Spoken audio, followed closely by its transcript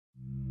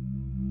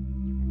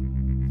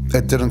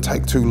It didn't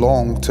take too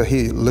long to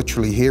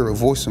literally hear a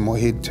voice in my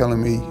head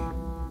telling me,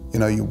 you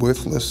know, you're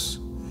worthless,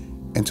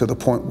 and to the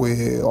point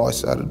where I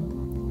started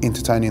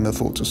entertaining the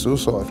thoughts of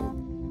suicide.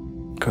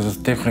 Because it's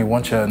definitely,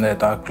 once you're in that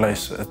dark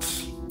place,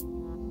 it's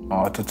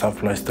a tough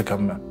place to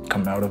come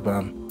out of.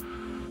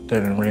 They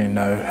didn't really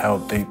know how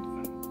deep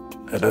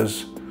it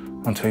is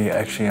until you're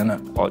actually in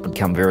it. I'd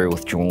become very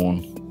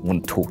withdrawn,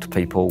 wouldn't talk to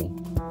people.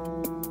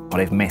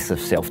 I'd have massive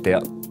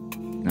self-doubt.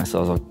 You know,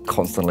 so I was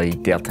constantly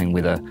doubting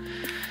whether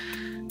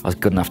I was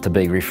good enough to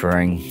be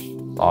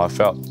refereeing. I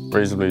felt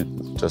reasonably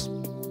just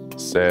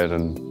sad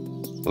and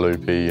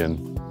loopy,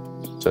 and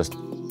just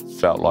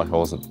felt like I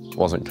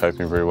wasn't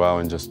coping very well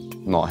and just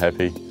not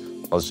happy.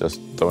 I was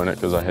just doing it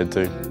because I had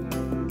to.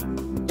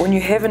 When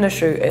you have an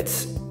issue,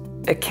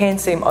 it can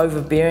seem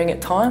overbearing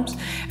at times.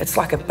 It's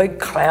like a big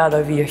cloud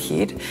over your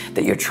head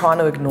that you're trying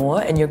to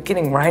ignore, and you're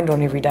getting rained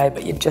on every day,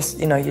 but you're just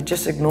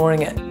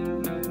ignoring it.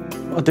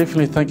 I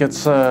definitely think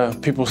it's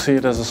people see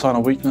it as a sign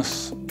of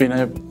weakness, being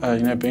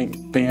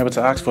able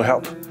to ask for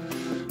help,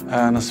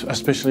 and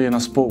especially in a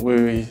sport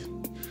where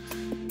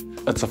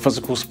it's a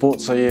physical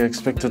sport, so you're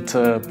expected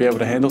to be able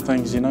to handle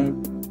things, you know.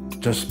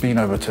 Just being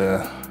able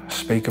to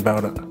speak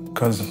about it,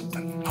 because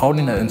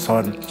holding it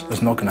inside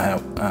is not going to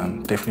help.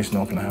 Definitely is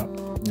not going to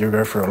help. You'll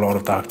go through a lot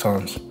of dark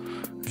times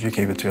if you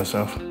keep it to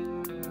yourself.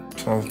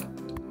 So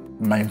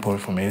the main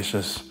point for me is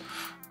just,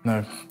 you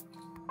know,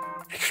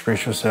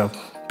 express yourself,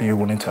 be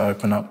willing to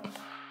open up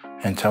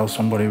and tell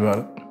somebody about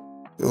it.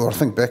 Well, I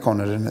think back on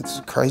it and it's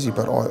crazy,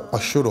 but I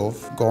should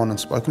have gone and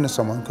spoken to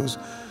someone, because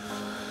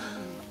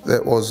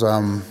that was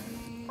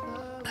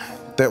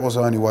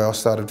the only way I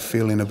started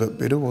feeling a bit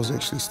better, was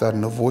actually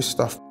starting to voice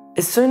stuff.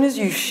 As soon as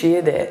you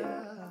share that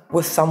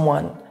with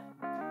someone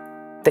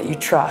that you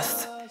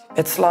trust,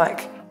 it's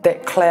like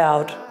that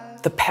cloud,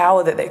 the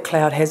power that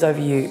cloud has over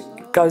you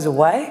goes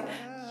away.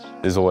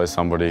 There's always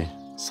somebody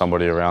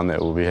around that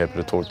will be happy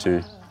to talk to you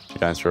if you're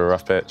going through a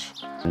rough patch.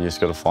 And you just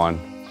got to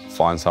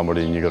find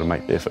somebody, and you've got to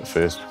make the effort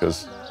first,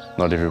 because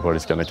not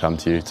everybody's going to come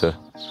to you to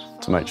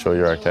make sure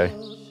you're okay.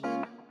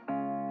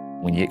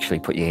 When you actually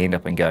put your hand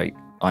up and go,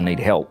 I need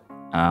help,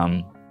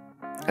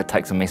 it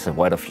takes a massive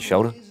weight off your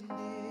shoulder.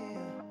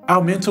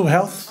 Our mental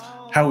health,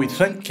 how we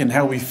think and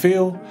how we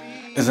feel,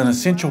 is an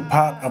essential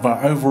part of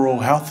our overall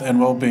health and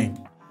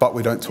well-being. But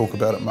we don't talk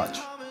about it much.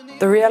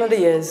 The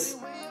reality is,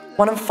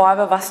 1 in 5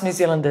 of us New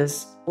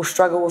Zealanders will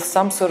struggle with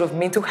some sort of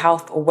mental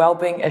health or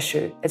well-being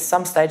issue at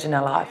some stage in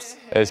our lives.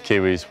 As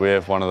Kiwis, we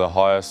have one of the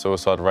highest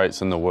suicide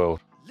rates in the world.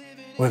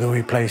 Whether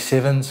we play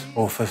 7s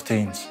or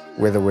 15s.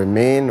 Whether we're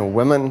men or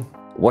women.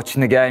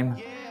 Watching the game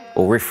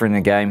or refereeing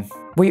the game.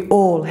 We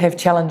all have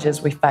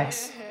challenges we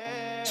face.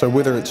 So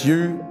whether it's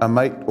you, a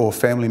mate or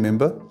family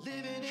member,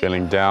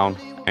 feeling down,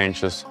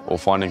 anxious, or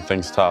finding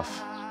things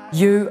tough,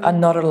 you are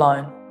not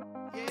alone.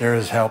 There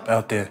is help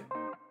out there.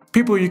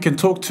 People you can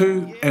talk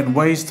to, and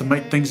ways to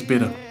make things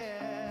better.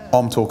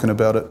 I'm talking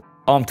about it.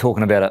 I'm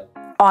talking about it.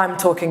 I'm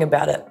talking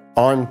about it.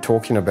 I'm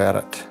talking about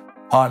it.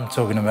 I'm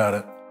talking about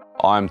it.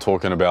 I'm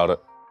talking about it.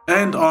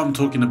 And I'm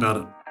talking about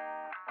it.